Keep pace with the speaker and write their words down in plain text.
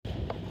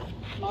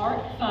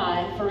Mark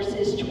 5,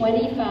 verses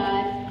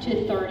 25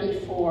 to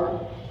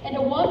 34. And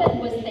a woman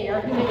was there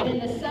who had been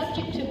the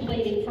subject to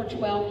bleeding for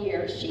 12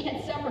 years. She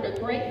had suffered a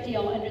great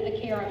deal under the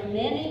care of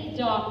many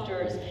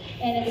doctors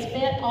and had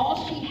spent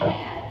all she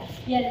had.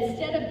 Yet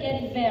instead of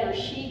getting better,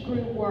 she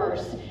grew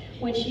worse.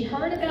 When she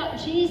heard about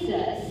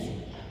Jesus,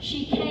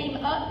 she came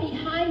up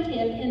behind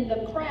him in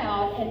the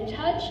crowd and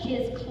touched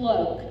his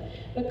cloak,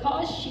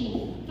 because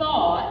she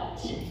thought,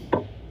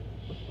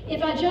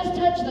 if I just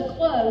touch the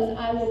clothes,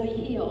 I will be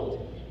healed.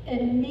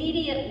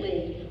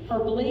 Immediately, her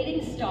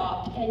bleeding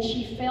stopped, and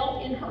she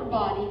felt in her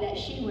body that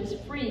she was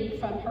freed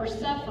from her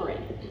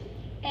suffering.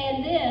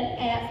 And then,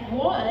 at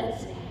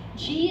once,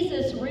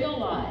 Jesus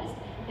realized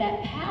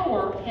that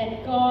power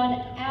had gone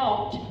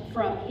out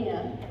from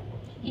him.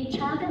 He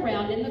turned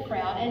around in the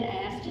crowd and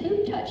asked,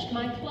 who touched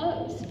my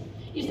clothes?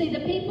 You see,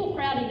 the people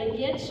crowding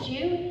against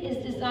you, his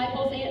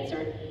disciples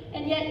answered,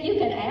 and yet you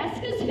can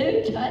ask us,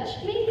 who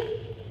touched me?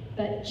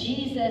 But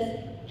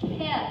Jesus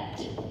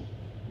kept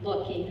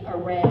looking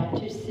around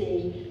to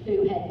see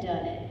who had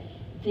done it.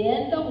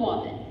 Then the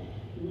woman,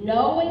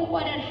 knowing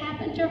what had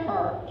happened to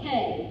her,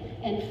 came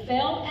and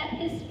fell at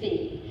his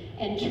feet,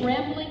 and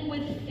trembling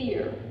with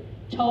fear,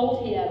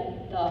 told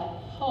him the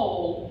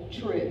whole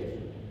truth.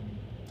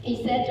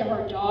 He said to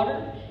her,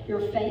 daughter, your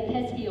faith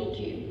has healed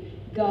you.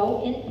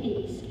 Go in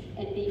peace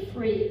and be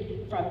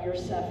freed from your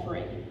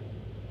suffering.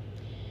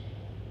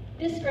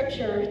 This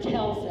scripture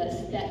tells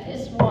us that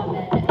this woman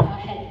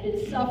had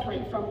been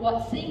suffering from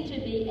what seemed to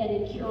be an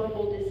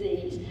incurable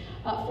disease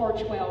for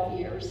 12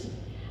 years.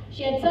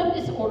 She had some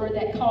disorder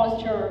that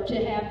caused her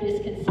to have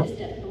this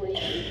consistent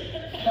bleeding.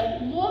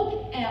 But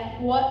look at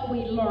what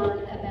we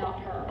learn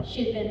about her.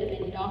 She had been to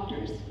many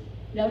doctors.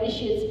 Notice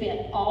she had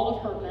spent all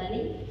of her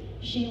money.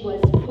 She was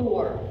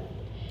poor.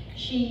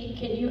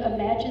 Can you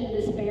imagine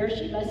the despair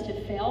she must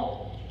have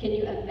felt? Can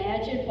you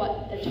imagine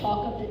what the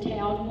talk of the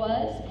town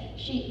was?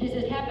 This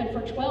had happened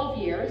for 12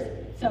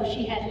 years, so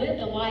she had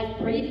lived a life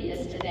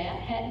previous to that,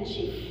 hadn't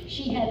she?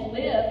 She had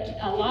lived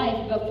a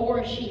life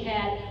before she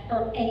had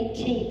her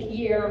 18th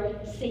year,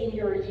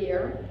 senior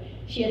year.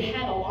 She had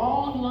had a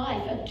long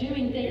life of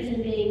doing things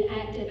and being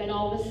active, and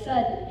all of a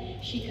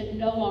sudden, she could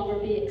no longer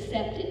be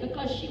accepted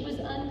because she was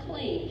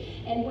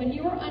unclean. And when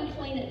you were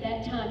unclean at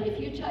that time, if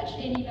you touched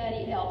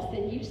anybody else,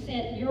 then you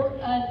sent your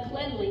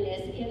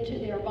uncleanliness into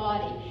their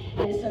body.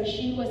 And so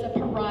she was a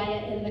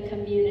pariah in the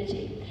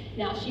community.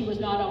 Now, she was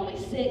not only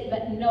sick,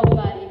 but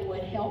nobody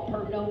would help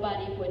her.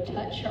 Nobody would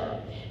touch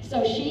her.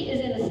 So she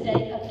is in a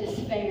state of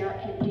despair.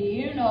 And do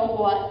you know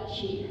what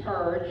she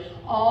heard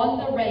on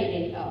the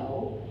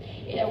radio?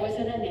 There was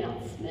an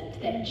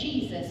announcement that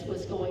Jesus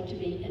was going to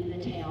be in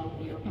the town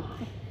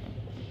nearby.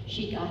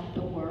 She got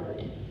the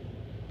word.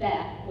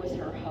 That was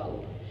her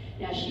hope.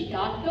 Now, she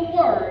got the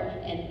word,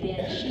 and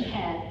then she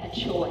had a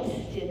choice,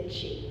 didn't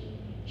she?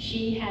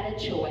 She had a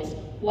choice.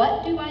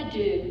 What do I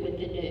do with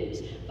the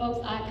news?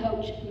 Folks, I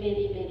coach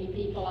many, many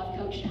people. I've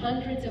coached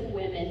hundreds of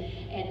women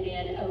and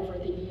men over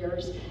the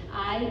years.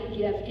 I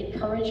give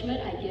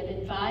encouragement, I give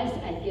advice,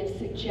 I give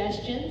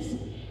suggestions,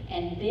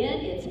 and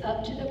then it's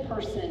up to the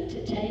person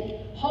to take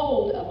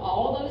hold of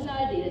all of those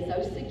ideas,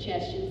 those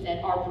suggestions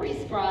that are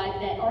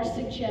prescribed, that are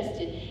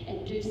suggested,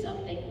 and do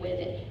something with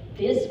it.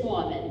 This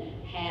woman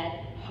had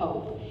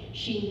hope.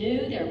 She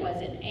knew there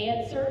was an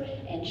answer,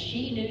 and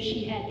she knew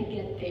she had to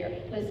get there.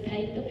 Let's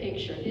paint the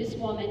picture. This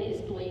woman is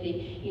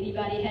bleeding.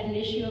 Anybody had an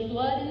issue of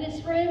blood in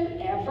this room?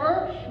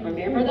 Ever?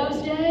 Remember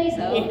those days?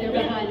 Oh, they're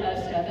behind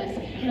most of us.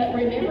 But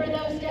remember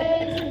those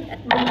days?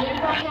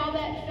 Remember how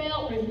that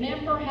felt?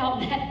 Remember how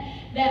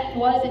that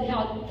was, and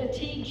how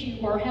fatigued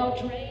you were, how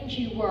drained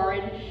you were,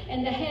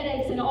 and the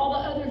headaches and all the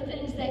other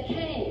things that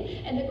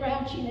came, and the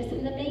grouchiness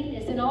and the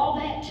meanness and all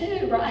that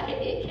too, right?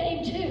 It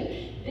came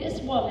too.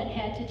 This woman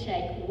had to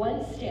take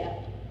one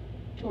step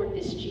toward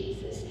this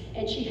Jesus,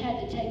 and she had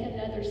to take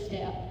another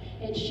step,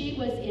 and she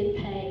was in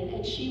pain,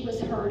 and she was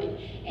hurting.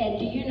 And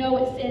do you know,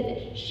 it said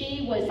that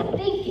she was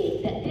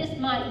thinking that this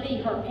might be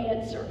her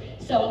answer.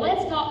 So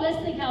let's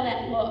think how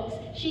that looks.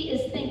 She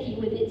is thinking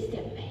with it,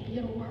 step, maybe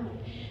it'll work.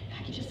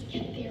 I can just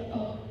get there.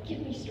 Oh, give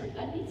me strength.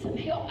 I need some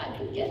help. I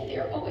can get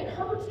there. Oh, it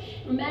hurts.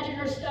 Imagine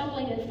her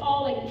stumbling and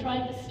falling and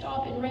trying to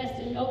stop and rest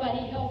and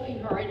nobody helping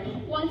her.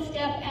 And one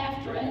step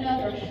after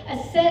another, a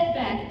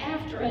setback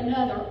after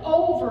another,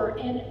 over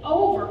and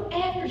over,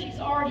 after she's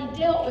already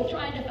dealt with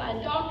trying to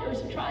find doctors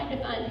and trying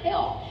to find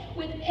help.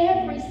 With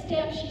every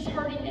step, she's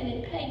hurting and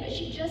in pain, but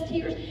she just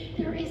hears,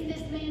 there is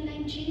this man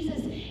named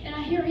Jesus, and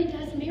I hear he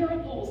does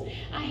miracles.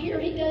 I hear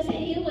he does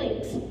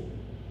healings.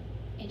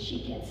 And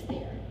she gets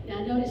there.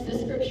 Now notice the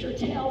scripture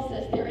tells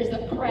us there is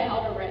a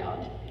crowd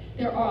around.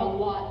 There are a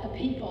lot of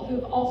people who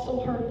have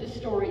also heard the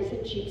stories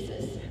of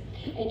Jesus.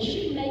 And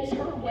she makes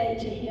her way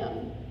to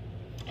him.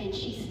 And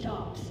she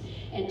stops.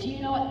 And do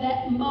you know, at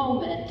that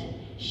moment,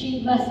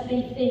 she must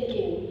be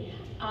thinking,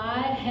 I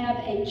have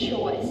a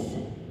choice.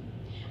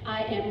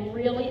 I am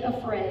really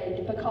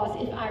afraid,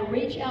 because if I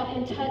reach out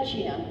and touch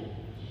him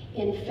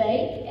in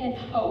faith and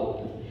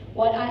hope,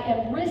 what I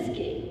am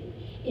risking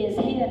is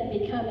him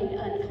becoming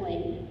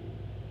unclean.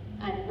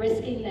 I'm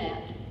risking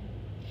that.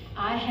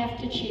 I have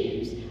to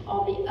choose.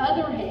 On the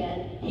other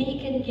hand, he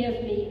can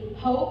give me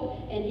hope,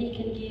 and he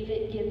can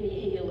give me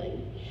healing.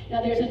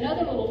 Now, there's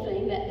another little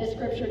thing that the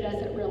scripture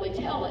doesn't really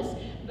tell us,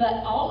 but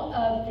all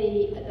of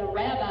the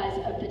rabbis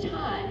of the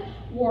time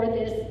wore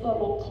this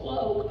little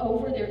cloak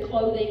over their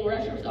clothing, or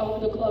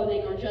over the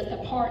clothing, or just a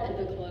part of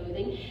the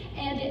clothing,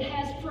 and it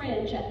has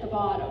fringe at the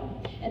bottom.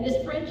 And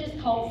this fringe is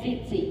called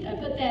tzitzit. I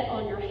put that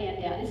on your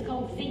handout. It's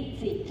called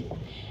tzitzit.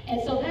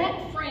 And so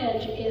that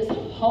fringe is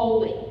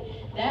holy.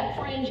 That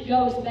fringe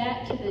goes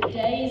back to the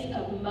days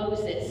of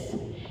Moses.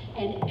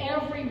 And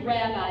every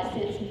rabbi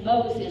since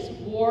Moses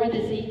wore the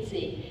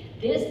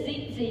tzitzit. This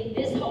tzitzit,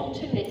 this whole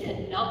tunic,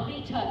 could not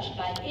be touched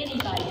by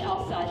anybody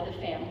outside the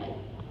family.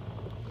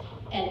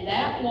 And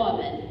that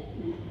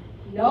woman,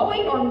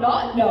 knowing or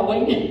not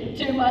knowing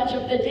too much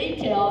of the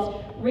details,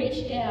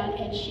 reached down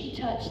and she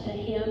touched the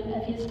hem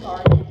of his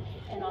garment,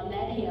 and on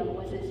that hem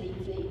was a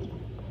tzitzit.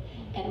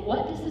 And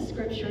what does the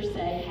scripture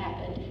say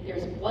happened?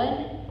 There's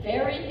one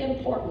very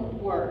important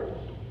word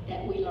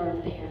that we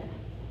learn there.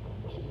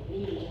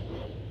 Immediately,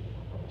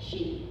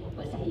 she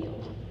was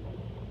healed.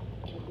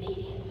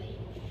 Immediately.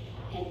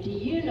 And do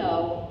you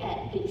know,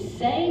 at the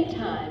same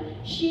time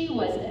she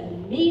was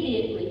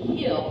immediately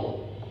healed,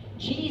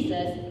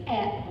 Jesus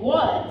at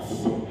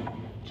once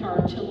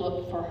turned to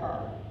look for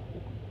her.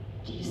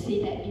 Do you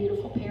see that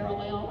beautiful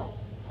parallel?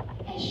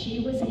 As she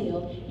was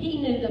healed, he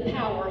knew the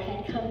power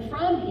had come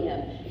from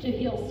him to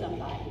heal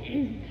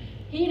somebody.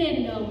 He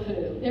didn't know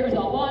who. There was a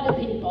lot of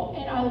people,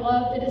 and I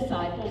love the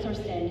disciples are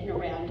standing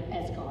around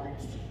as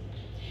guards.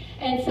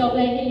 And so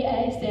he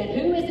said,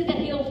 "Who is it that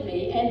healed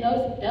me?" And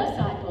those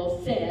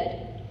disciples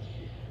said,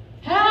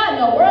 "How in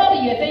the world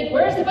do you think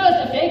we're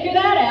supposed to figure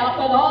that out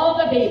with all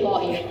the people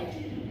here?"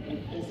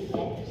 Isn't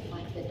that just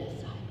like the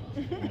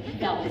disciples?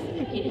 Now listen,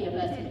 if any of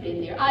us have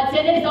been there, I'd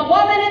said, "It's a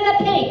woman in the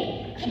pink.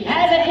 She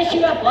has an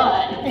issue of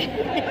blood."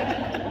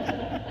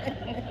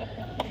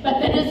 But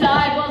the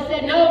disciples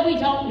said, "No, we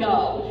don't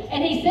know."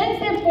 And he sends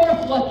them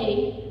forth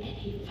looking, and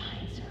he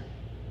finds her.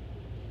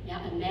 Now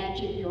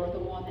imagine you're the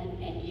woman,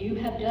 and you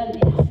have done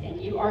this, and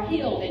you are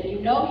healed, and you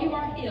know you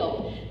are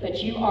healed,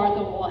 but you are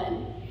the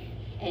one.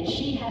 And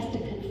she has to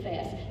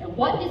confess. And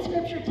what did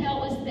Scripture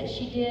tell us that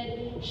she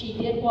did? She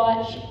did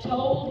what? She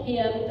told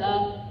him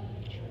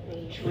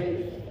the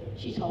truth.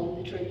 She told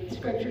him the truth.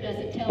 Scripture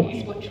doesn't tell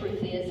us what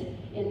truth is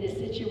in this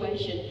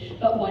situation.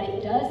 But what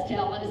it does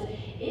tell us,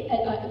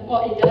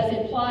 what it does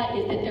imply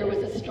is that there was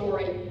a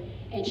story.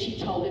 And she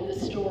told him the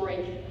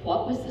story.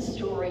 What was the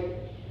story?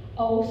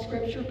 Oh,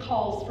 Scripture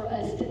calls for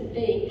us to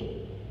think.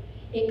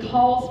 It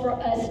calls for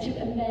us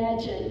to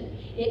imagine.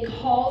 It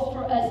calls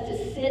for us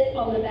to sit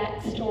on the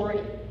back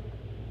story.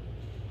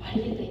 What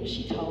do you think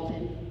she told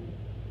him?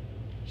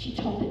 She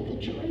told him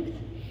the truth.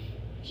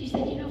 She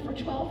said, "You know, for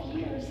 12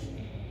 years,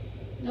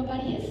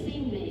 nobody has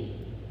seen me.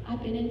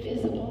 I've been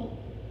invisible.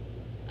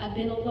 I've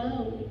been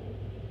alone.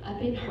 I've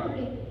been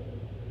hurting.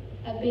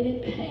 I've been in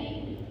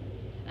pain.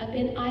 I've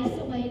been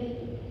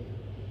isolated."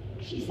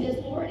 She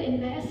says, "Lord and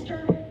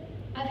Master,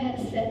 I've had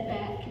a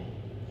setback."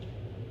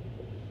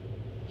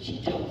 She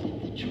told him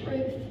the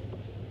truth.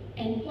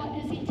 And what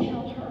does he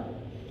tell her?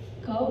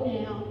 Go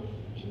now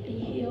and be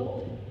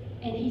healed.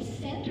 And he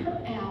sent her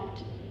out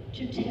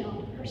to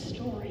tell her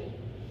story.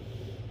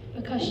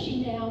 Because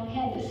she now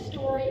had the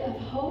story of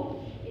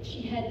hope, and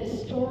she had the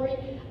story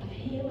of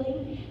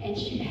healing, and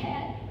she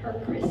had her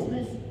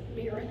Christmas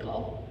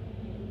miracle.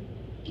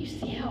 Do you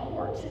see how it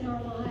works in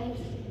our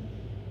lives?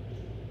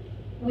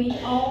 We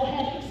all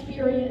have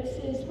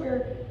experiences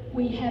where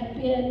we have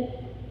been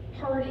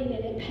hurting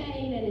and in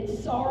pain and in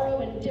sorrow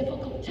and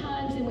difficult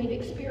times, and we've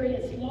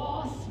experienced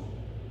loss.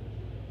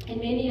 And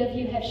many of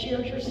you have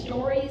shared your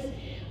stories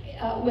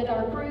with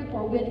our group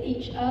or with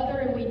each other,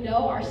 and we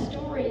know our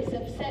stories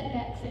of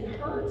setbacks and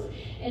hurts,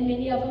 and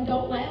many of them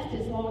don't last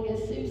as long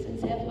as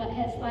Susan's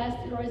has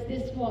lasted or as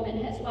this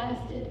woman has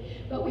lasted.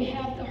 But we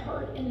have the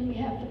hurt and we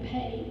have the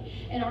pain.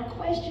 And our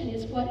question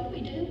is, what did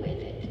we do with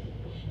it?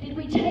 Did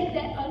we take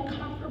that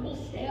uncomfortable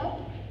step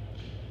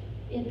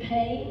in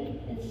pain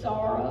and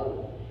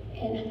sorrow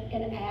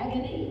and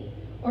agony?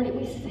 Or did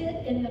we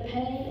sit in the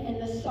pain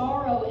and the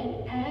sorrow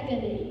and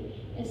agony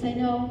and say,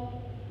 "No,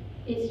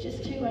 it's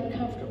just too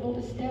uncomfortable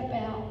to step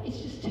out.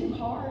 It's just too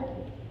hard.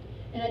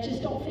 And I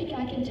just don't think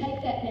I can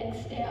take that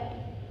next step.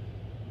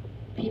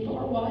 People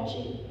are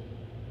watching.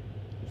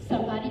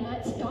 Somebody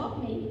might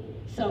stop me.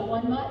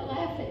 Someone might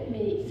laugh at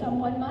me.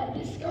 Someone might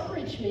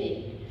discourage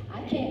me.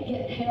 I can't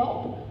get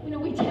help." You know,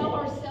 we tell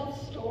ourselves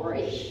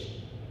stories.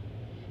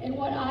 And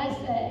what I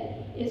say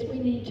is we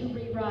need to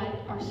rewrite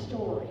our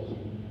story.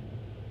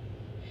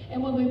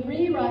 And when we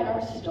rewrite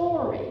our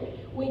story,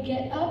 we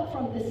get up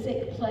from the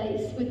sick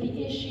place with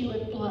the issue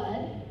of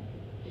blood,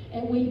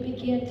 and we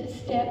begin to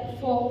step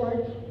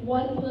forward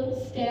one little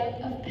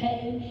step of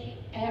pain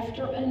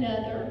after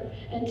another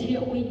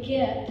until we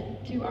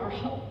get to our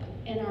hope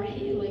and our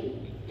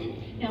healing.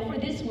 Now for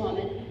this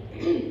woman,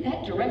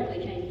 that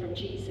directly came from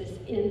Jesus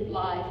in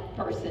live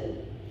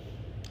person.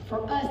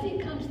 For us, it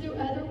comes through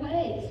other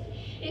ways.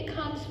 It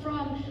comes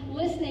from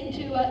listening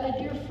to a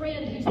dear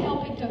friend who's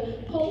helping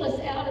to pull us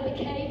out of the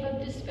cave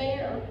of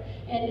despair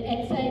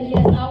and saying,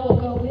 yes, I will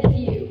go with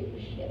you.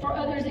 For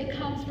others, it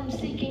comes from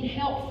seeking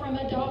help from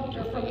a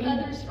doctor, from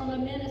others from a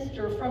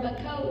minister, from a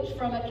coach,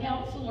 from a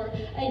counselor,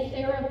 a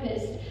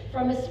therapist,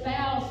 from a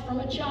spouse, from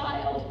a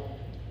child.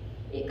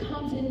 It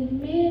comes in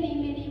many,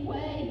 many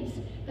ways,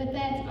 but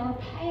that's our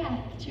path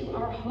to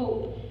our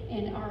hope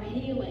and our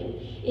healing.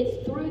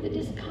 It's through the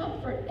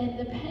discomfort and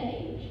the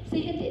pain.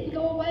 See, it didn't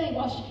go away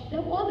while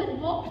the woman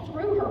walked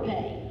through her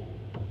pain.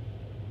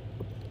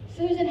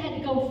 Susan had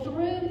to go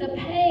through the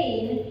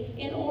pain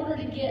in order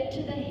to get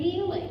to the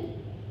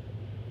healing.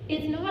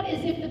 It's not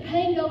as if the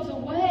pain goes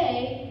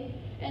away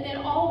and then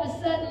all of a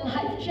sudden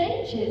life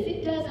changes.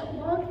 It doesn't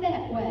work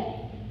that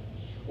way.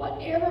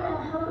 Whatever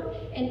our hurt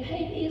and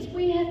pain is,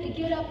 we have to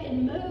get up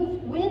and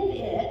move with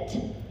it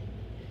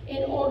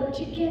in order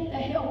to get the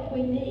help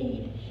we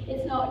need.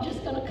 It's not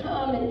just going to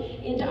come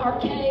into our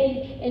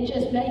cave and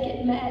just make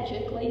it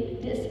magically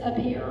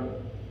disappear.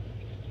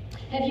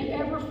 Have you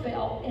ever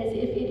felt as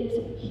if it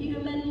is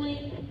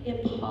humanly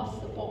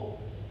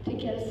impossible to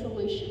get a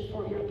solution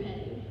for your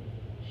pain?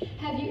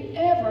 Have you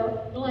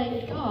ever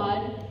blamed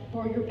God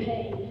for your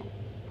pain?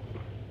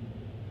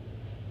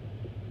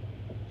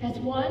 That's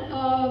one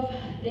of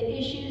the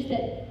issues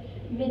that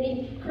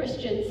many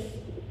Christians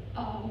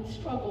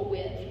struggle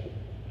with.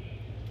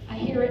 I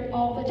hear it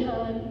all the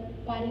time.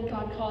 Why did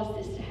God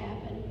cause this to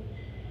happen?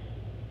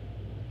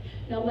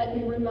 Now let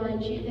me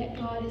remind you that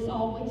God is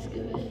always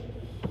good.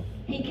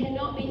 He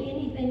cannot be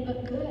anything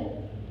but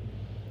good.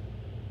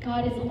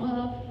 God is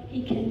love.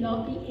 He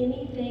cannot be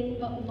anything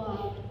but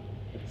love.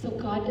 So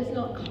God does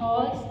not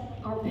cause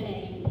our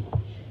pain.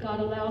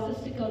 God allows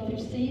us to go through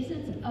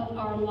seasons of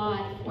our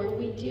life where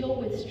we deal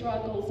with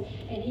struggles,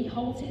 and He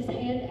holds His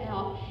hand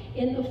out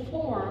in the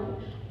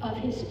form of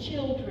His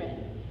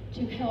children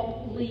to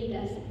help lead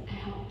us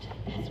out.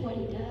 That's what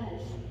He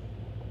does.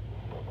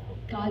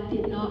 God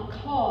did not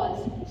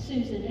cause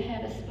Susan to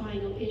have a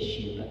spinal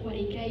issue, but what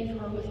He gave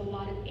her was a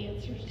lot of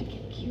answers to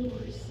get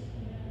cures.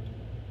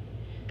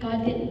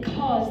 God didn't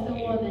cause the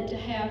woman to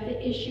have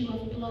the issue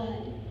of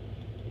blood,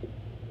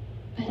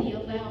 but He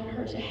allowed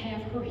her to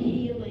have her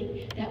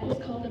healing. That was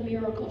called a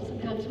miracle.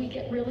 Sometimes we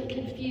get really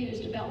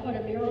confused about what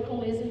a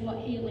miracle is and what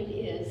healing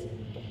is.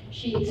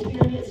 She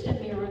experienced a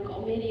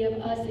miracle. Many of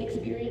us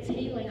experience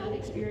healing. I've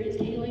experienced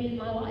healing in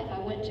my life. I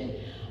went to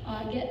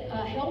get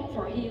help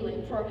for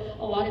healing for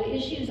a lot of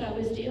issues I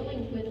was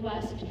dealing with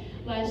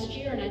last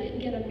year, and I didn't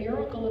get a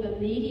miracle of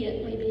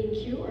immediately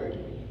being cured.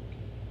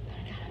 But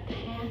I got a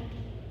path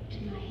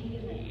to my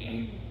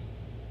healing.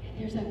 And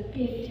there's a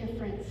big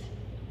difference.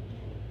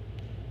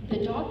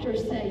 The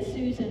doctors say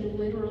Susan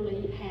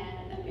literally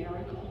had a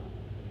miracle.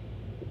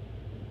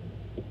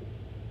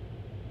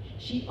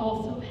 She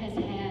also has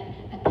had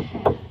a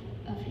path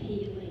of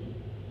healing.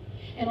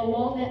 And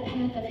along that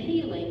path of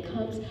healing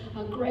comes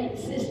a great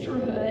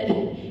sisterhood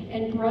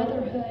and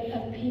brotherhood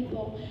of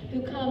people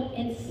who come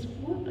and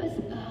swoop us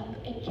up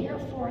and care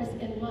for us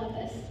and love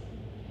us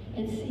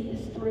and see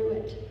us through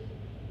it.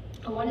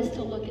 I want us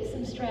to look at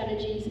some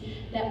strategies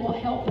that will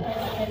help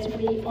us as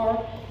we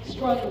are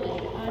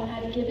struggling.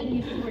 I've given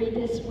you 3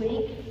 this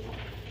week,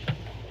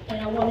 and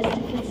I want us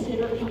to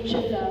consider each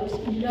of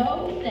those.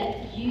 Know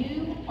that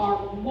you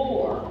are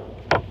more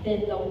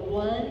than the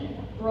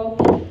one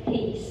broken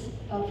piece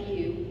of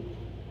you.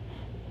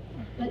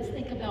 Let's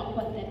think about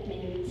what that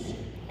means.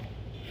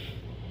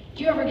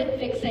 Do you ever get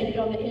fixated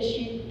on the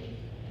issue,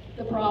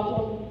 the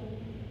problem,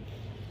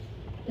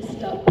 the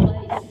stuck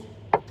place,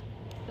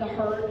 the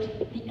hurt,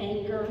 the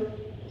anger,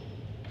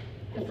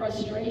 the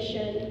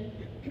frustration,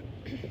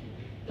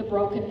 the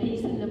broken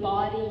piece in the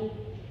body,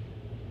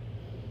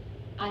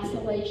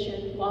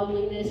 isolation,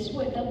 loneliness?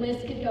 The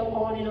list could go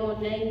on and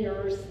on. Name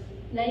yours.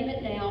 Name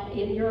it now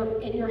in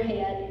your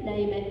head.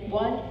 Name it.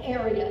 One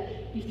area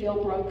you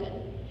feel broken.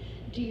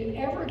 Do you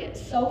ever get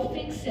so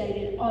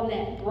fixated on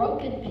that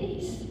broken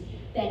piece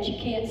that you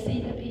can't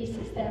see the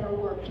pieces that are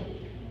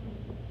working?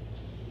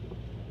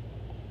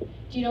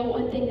 Do you know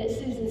one thing that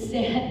Susan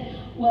said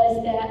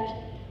was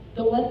that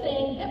the one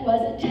thing that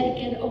wasn't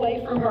taken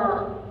away from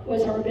her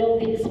was her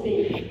ability to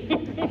speak.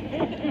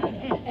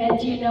 And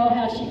do you know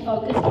how she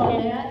focused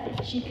on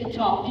that? She could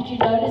talk. Did you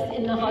notice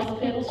in the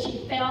hospital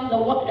she found the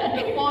one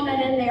other woman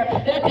in there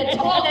who could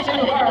talk to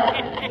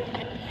her?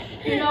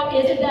 You know,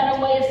 isn't that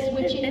a way of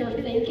switching your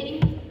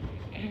thinking?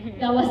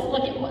 Now let's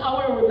look at, I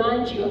want to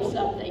remind you of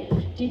something.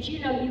 Did you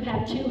know you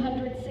have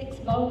 206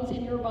 bones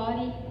in your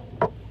body?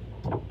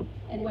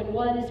 And when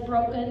one is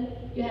broken,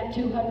 you have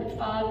 205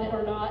 that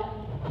are not.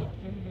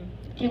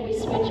 Can we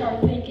switch our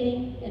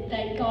thinking and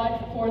thank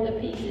God for the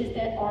pieces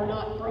that are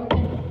not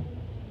broken?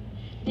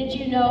 Did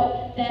you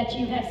know that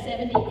you have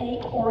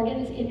 78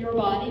 organs in your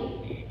body?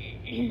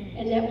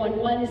 And that when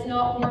one is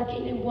not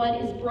working and one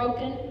is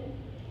broken,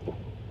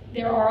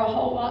 there are a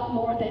whole lot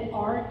more that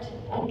aren't.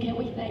 And can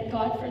we thank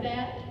God for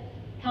that?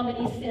 How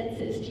many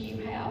senses do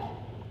you have?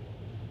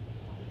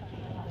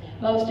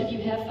 Most of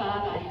you have 5,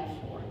 I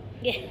have 4.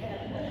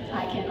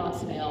 I cannot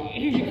smell.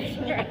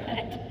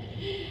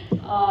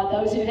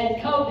 Those who had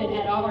COVID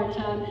had a hard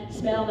time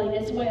smelling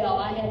as well.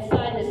 I had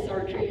sinus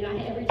surgery,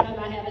 and every time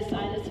I have a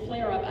sinus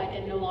flare-up, I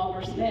can no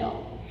longer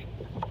smell.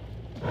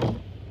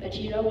 But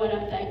you know what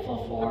I'm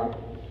thankful for?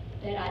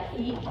 That I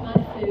eat my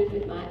food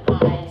with my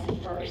eyes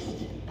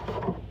first.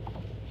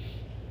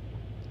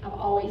 I've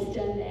always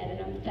done that, and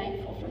I'm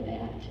thankful for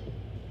that.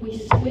 We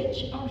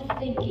switch our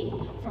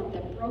thinking from the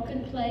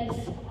broken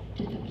place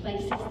to the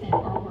places that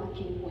are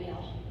working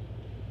well.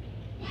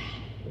 Wow,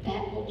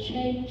 that will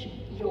change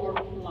your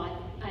life.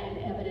 I am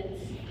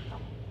evidence.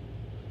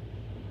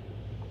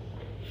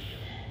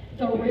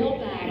 The real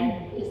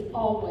battle is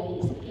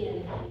always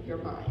in your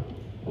mind.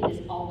 It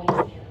is always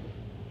there.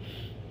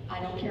 I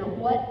don't care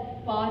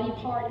what body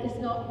part is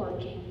not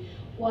working,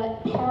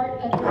 what part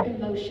of your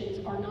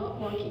emotions are not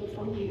working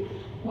for you.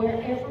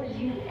 Wherever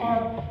you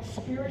are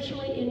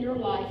spiritually in your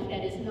life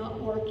that is not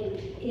working,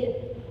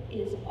 it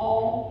is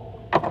all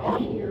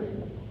here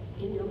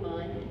in your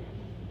mind.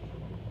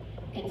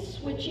 And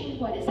switching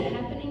what is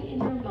happening in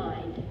your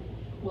mind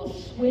will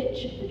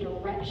switch the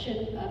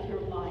direction of your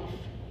life.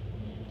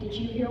 Did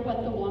you hear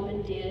what the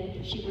woman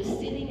did? She was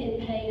sitting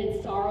in pain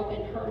and sorrow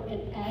and hurt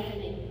and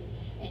agony.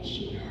 And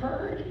she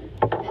heard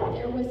that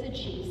there was a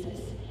Jesus.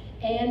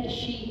 And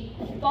she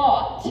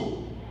thought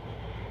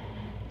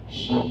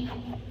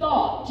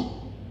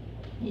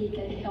he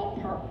could help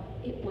her.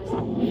 It was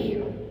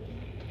here.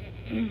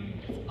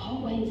 It's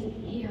always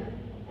here.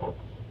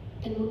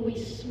 And when we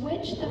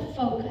switch the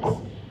focus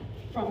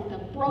from the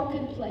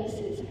broken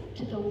places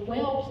to the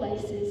well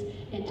places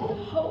and to the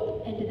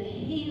hope and to the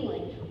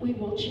healing, we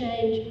will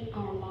change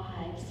our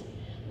lives.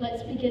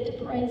 Let's begin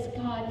to praise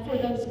God for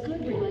those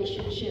good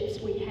relationships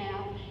we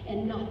have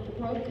and not the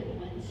broken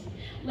ones.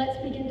 Let's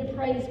begin to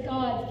praise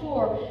God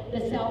for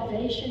the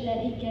salvation that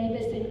he gave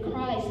us in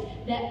Christ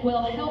that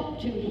will help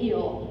to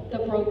heal the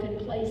broken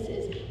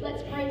places.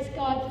 Let's praise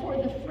God for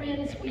the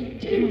friends we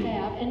do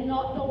have and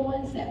not the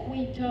ones that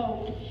we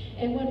don't.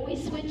 And when we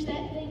switch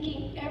that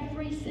thinking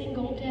every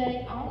single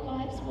day, our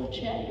lives will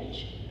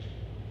change.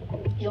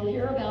 You'll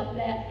hear about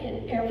that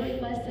in every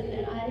lesson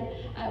that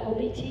I will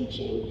be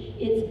teaching.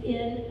 It's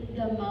in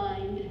the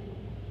mind.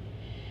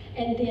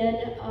 And then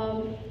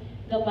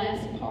the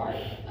last part,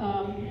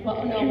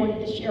 I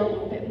wanted to share a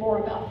little bit more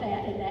about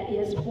that, and that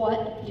is,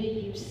 what do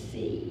you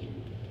see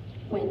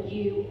when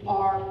you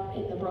are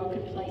in the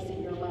broken place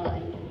in your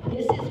mind?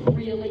 This is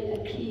really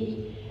a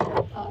key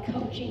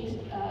coaching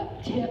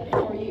tip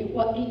for you.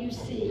 What do you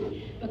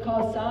see?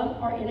 Because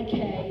some are in a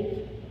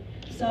cave,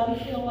 some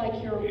feel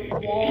like you're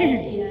walled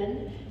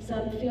in,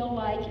 some feel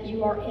like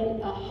you are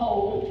in a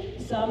hole,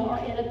 some are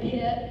in a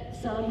pit,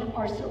 some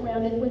are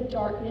surrounded with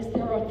darkness.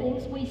 There are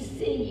things we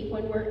see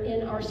when we're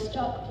in our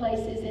stuck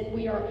places and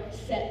we are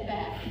set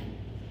back.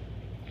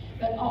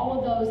 But all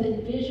of those,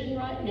 envision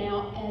right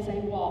now as a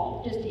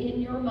wall. Just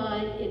in your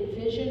mind,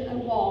 envision a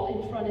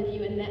wall in front of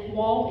you, and that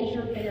wall is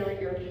your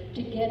barrier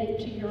to getting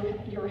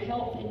to your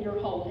health and your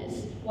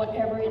wholeness.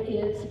 Whatever it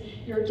is,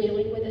 you're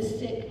dealing with a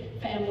sick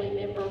family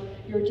member,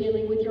 you're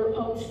dealing with your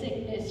own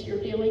sickness,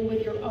 you're dealing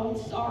with your own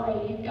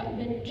sorrow, you've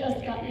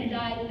just gotten a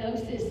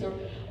diagnosis,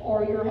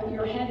 or you're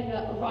having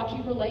a rocky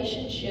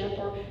relationship,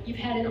 or you've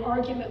had an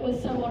argument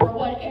with someone, or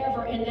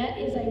whatever, and that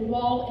is a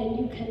wall, and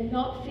you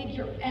cannot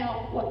figure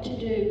out what to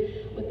do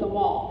with the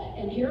wall.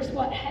 And here's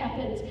what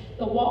happens.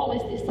 The wall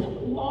is this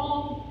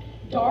long,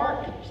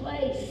 dark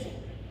place.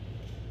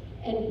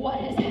 And what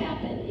has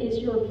happened is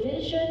your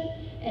vision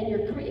and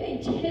your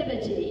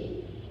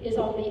creativity is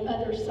on the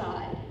other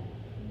side.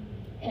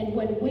 And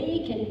when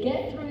we can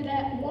get through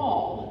that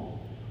wall,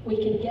 we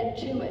can get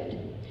to it.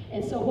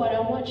 And so what I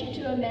want you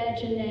to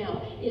imagine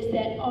now is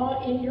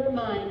that in your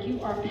mind,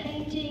 you are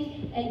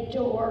painting a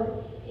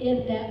door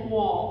in that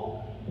wall.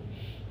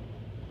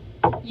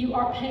 You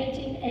are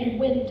painting a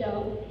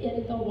window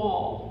in the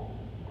wall.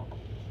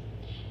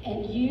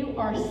 And you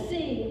are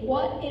seeing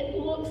what it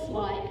looks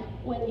like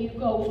when you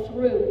go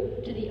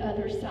through to the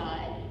other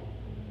side.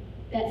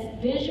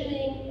 That's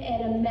visioning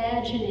and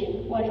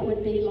imagining what it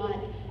would be like.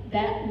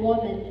 That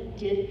woman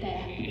did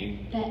that.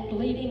 That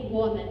bleeding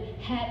woman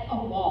had a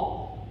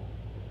wall.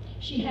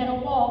 She had a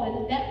wall,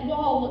 and that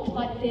wall looked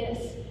like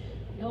this.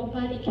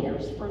 Nobody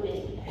cares for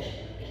me.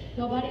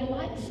 Nobody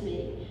likes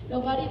me.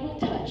 Nobody will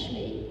touch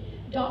me.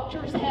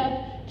 Doctors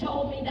have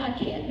told me that I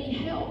can't be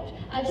helped.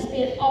 I've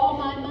spent all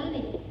my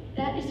money.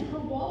 That is her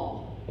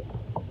wall.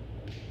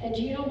 And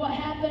do you know what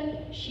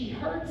happened? She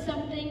heard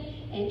something,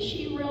 and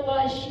she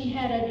realized she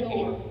had a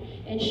door.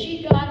 And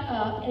she got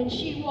up, and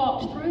she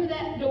walked through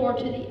that door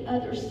to the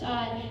other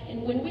side.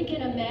 And when we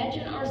can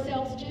imagine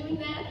ourselves doing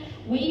that,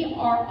 we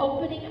are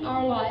opening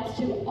our lives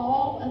to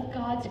all of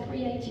God's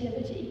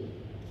creativity.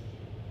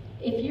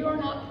 If you are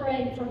not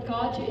praying for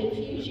God to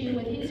infuse you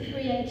with his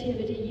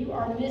creativity, you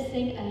are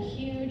missing a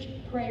huge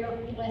prayer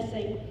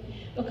blessing.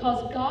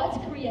 Because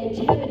God's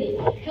creativity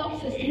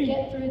helps us to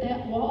get through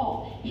that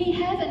wall. He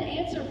has an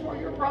answer for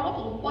your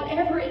problem.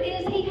 Whatever it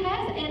is, he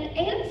has an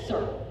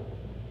answer.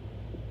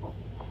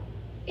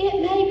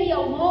 It may be a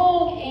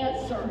long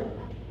answer,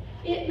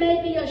 It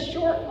may be a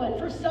short one.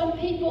 For some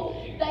people,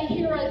 they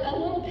hear a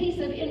little piece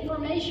of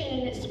information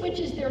and it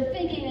switches their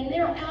thinking, and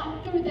they're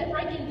out through that,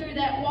 breaking through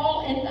that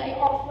wall, and they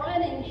are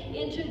running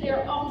into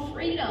their own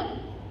freedom.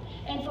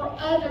 And for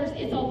others,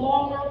 it's a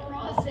longer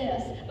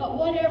process. But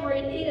whatever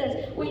it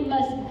is, we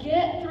must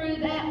get through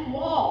that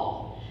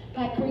wall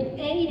by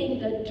creating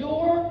the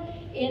door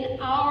in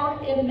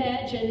our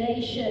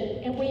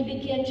imagination. And we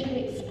begin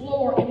to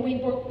explore, and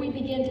we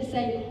begin to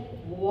say,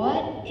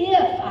 what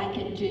if I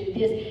can do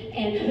this?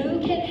 And who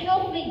can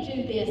help me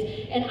do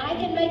this? And I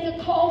can make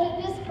a call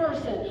to this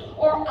person.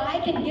 Or I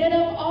can get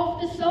up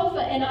off the sofa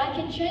and I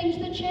can change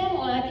the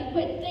channel. And I can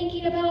quit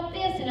thinking about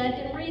this and I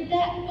can read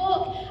that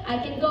book. I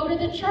can go to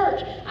the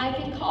church. I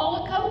can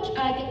call a coach.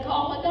 I can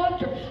call a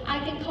doctor. I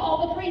can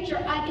call the preacher.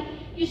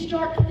 You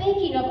start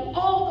thinking of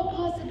all the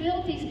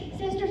possibilities.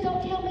 Sisters,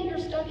 don't tell me you're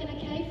stuck in a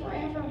cave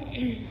forever.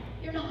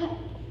 You're not.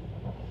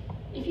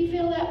 If you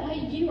feel that way,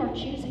 you are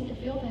choosing to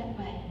feel that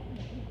way.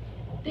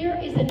 There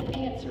is an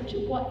answer to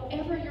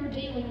whatever you're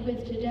dealing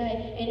with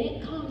today, and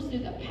it comes through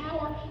the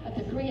power of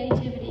the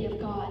creativity of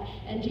God.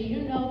 And do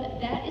you know that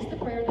that is the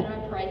prayer that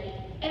I pray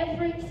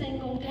every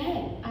single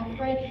day? I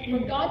pray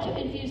for God to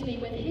infuse me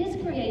with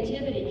His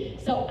creativity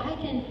so I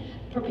can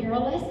prepare a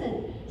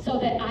lesson, so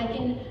that I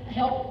can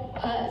help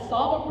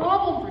solve a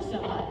problem for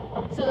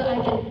somebody, so that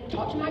I can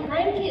talk to my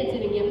grandkids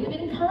and give them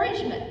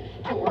encouragement,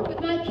 to work with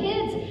my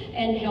kids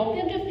and help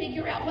them to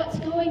figure out what's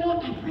going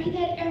on. I pray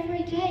that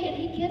every day, and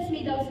He gives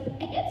me those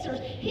answers.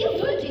 He'll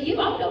do it to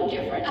you. I'm no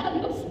different.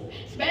 I'm no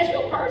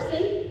special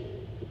person.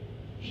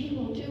 He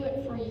will do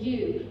it for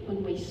you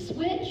when we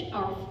switch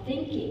our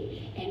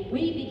thinking and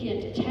we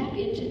begin to tap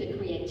into the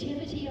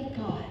creativity of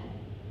God.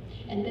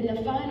 And then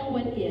the final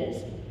one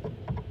is,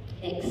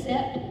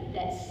 accept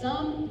that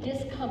some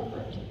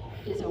discomfort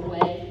is a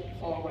way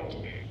forward.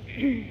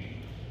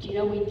 Do you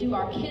know, we do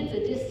our kids a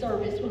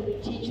disservice when we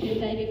teach them,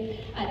 baby,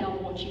 I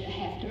don't want you to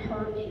have to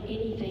hurt in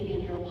anything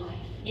in your life.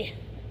 Yeah.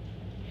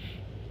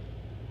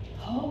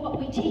 Oh, what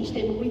we teach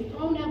them, we've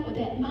grown up with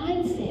that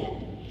mindset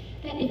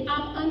that if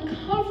I'm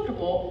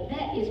uncomfortable,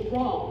 that is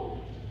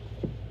wrong.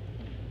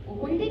 Well,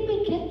 where did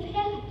we get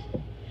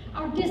that?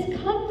 Our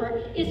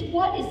discomfort is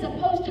what is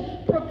supposed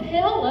to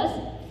propel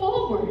us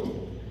forward.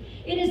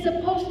 It is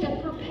supposed to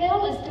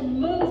propel us to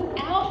move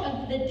out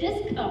of the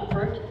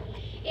discomfort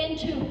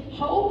into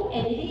hope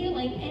and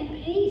healing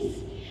and peace.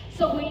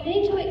 So we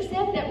need to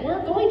accept that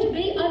we're going to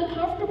be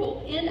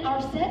uncomfortable in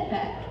our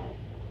setback.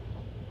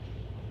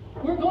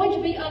 We're going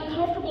to be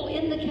uncomfortable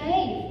in the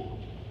cave.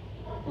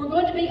 We're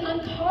going to be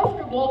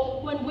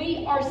uncomfortable when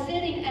we are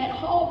sitting at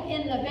home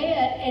in the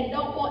bed and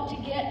don't want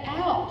to get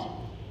out.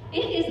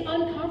 It is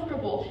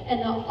uncomfortable, and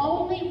the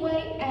only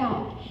way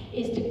out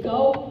is to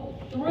go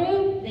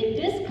through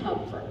the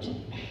discomfort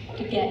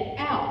to get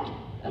out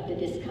of the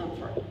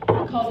discomfort,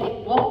 because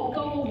it won't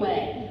go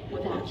away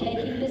without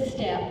taking the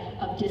step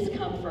of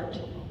discomfort.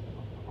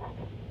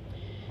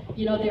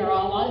 You know, there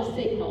are a lot of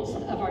signals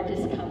of our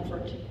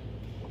discomfort.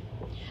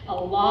 A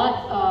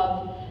lot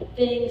of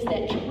things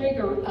that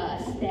trigger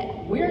us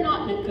that we're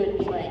not in a good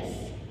place.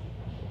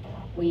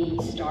 We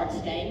start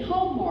staying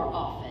home more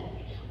often.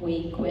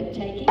 We quit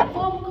taking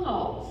phone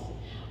calls.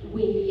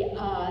 We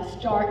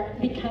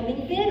start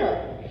becoming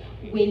bitter.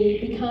 We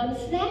become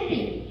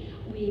snappy.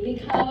 We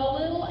become a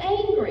little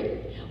angry.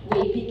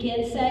 We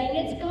begin saying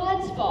it's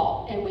God's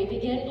fault, and we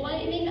begin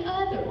blaming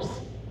others.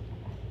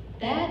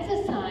 That's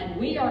a sign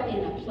we are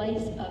in a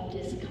place of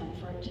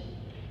discomfort.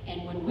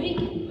 And when we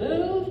can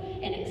move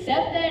and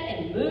accept that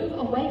and move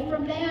away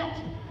from that,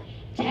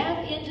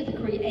 tap into the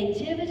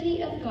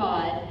creativity of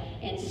God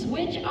and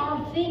switch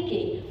our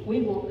thinking,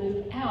 we will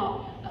move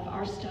out of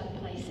our stuck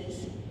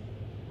places.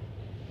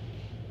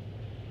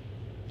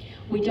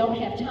 We don't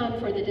have time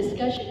for the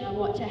discussion I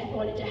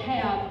wanted to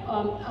have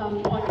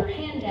on your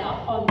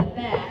handout on the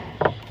back,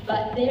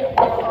 but there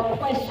are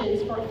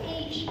questions for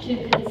each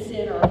to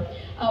consider.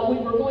 We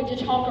were going to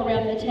talk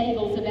around the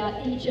tables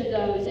about each of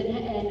those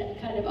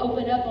and kind of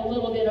open up a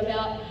little bit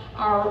about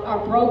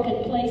our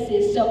broken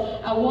places.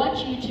 So I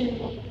want you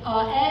to,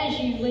 as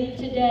you leave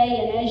today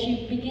and as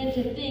you begin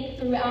to think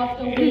throughout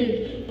the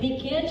week,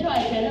 begin to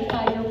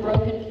identify your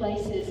broken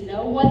places,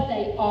 know what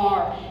they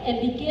are,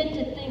 and begin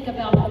to think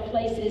about the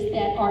places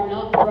that are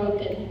not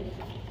broken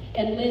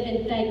and live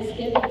in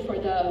thanksgiving for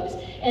those.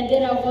 And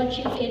then I want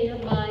you in your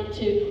mind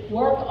to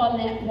work on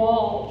that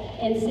wall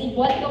and see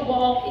what the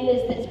wall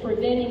is that's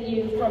preventing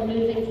you from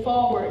moving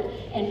forward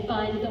and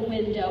find the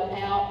window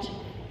out.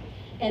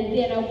 And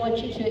then I want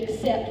you to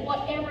accept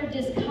whatever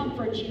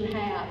discomfort you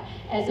have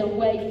as a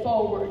way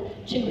forward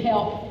to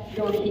help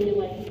your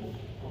healing.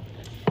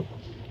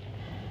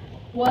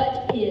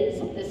 What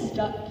is the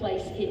stuck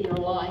place in your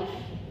life?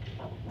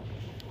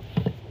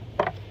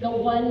 The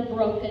one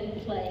broken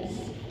place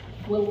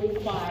will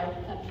require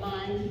a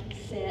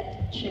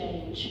mindset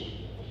change.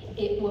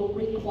 It will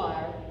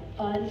require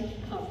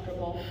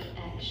uncomfortable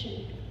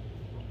action.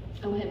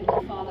 Oh,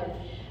 Heavenly Father,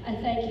 I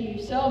thank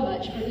you so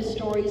much for the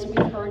stories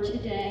we've heard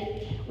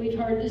today. We've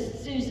heard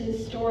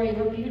Susan's story,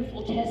 her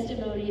beautiful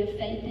testimony of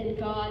faith in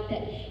God,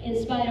 that in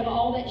spite of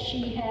all that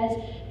she has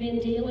been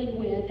dealing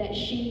with, that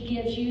she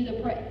gives you the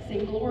praise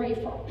and glory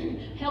for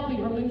helping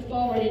her move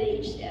forward in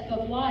each step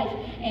of life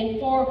and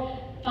for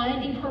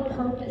finding her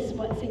purpose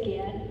once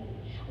again.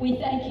 We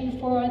thank you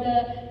for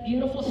the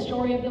beautiful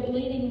story of the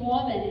bleeding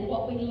woman and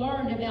what we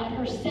learned about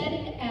her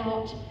setting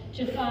out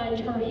to find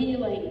her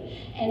healing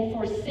and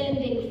for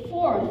sending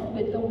forth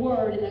with the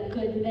word and a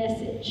good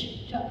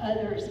message to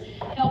others.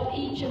 Help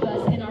each of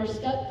us in our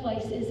stuck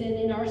places and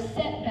in our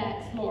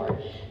setbacks, Lord,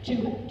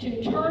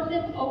 to turn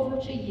them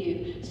over to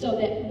you so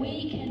that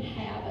we can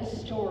have a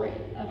story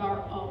of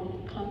our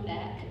own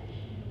comeback.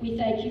 We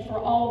thank you for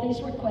all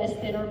these requests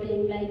that are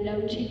being made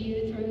known to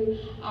you through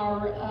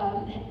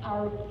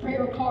our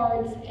prayer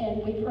cards,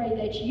 and we pray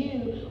that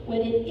you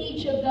would, in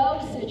each of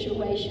those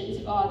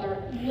situations,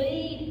 Father,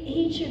 lead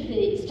each of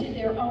these to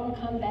their own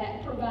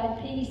comeback, provide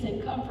peace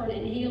and comfort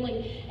and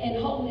healing and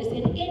wholeness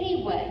in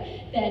any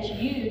way that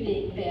you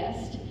deem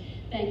best.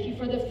 Thank you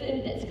for the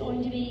food that's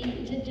going to be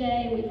eaten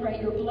today. We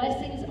pray your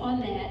blessings on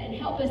that, and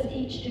help us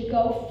each to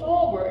go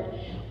forward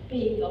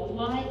being the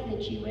light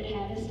that you would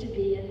have us to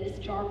be in this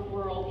dark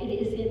world. It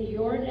is in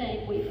your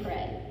name we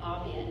pray.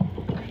 Amen.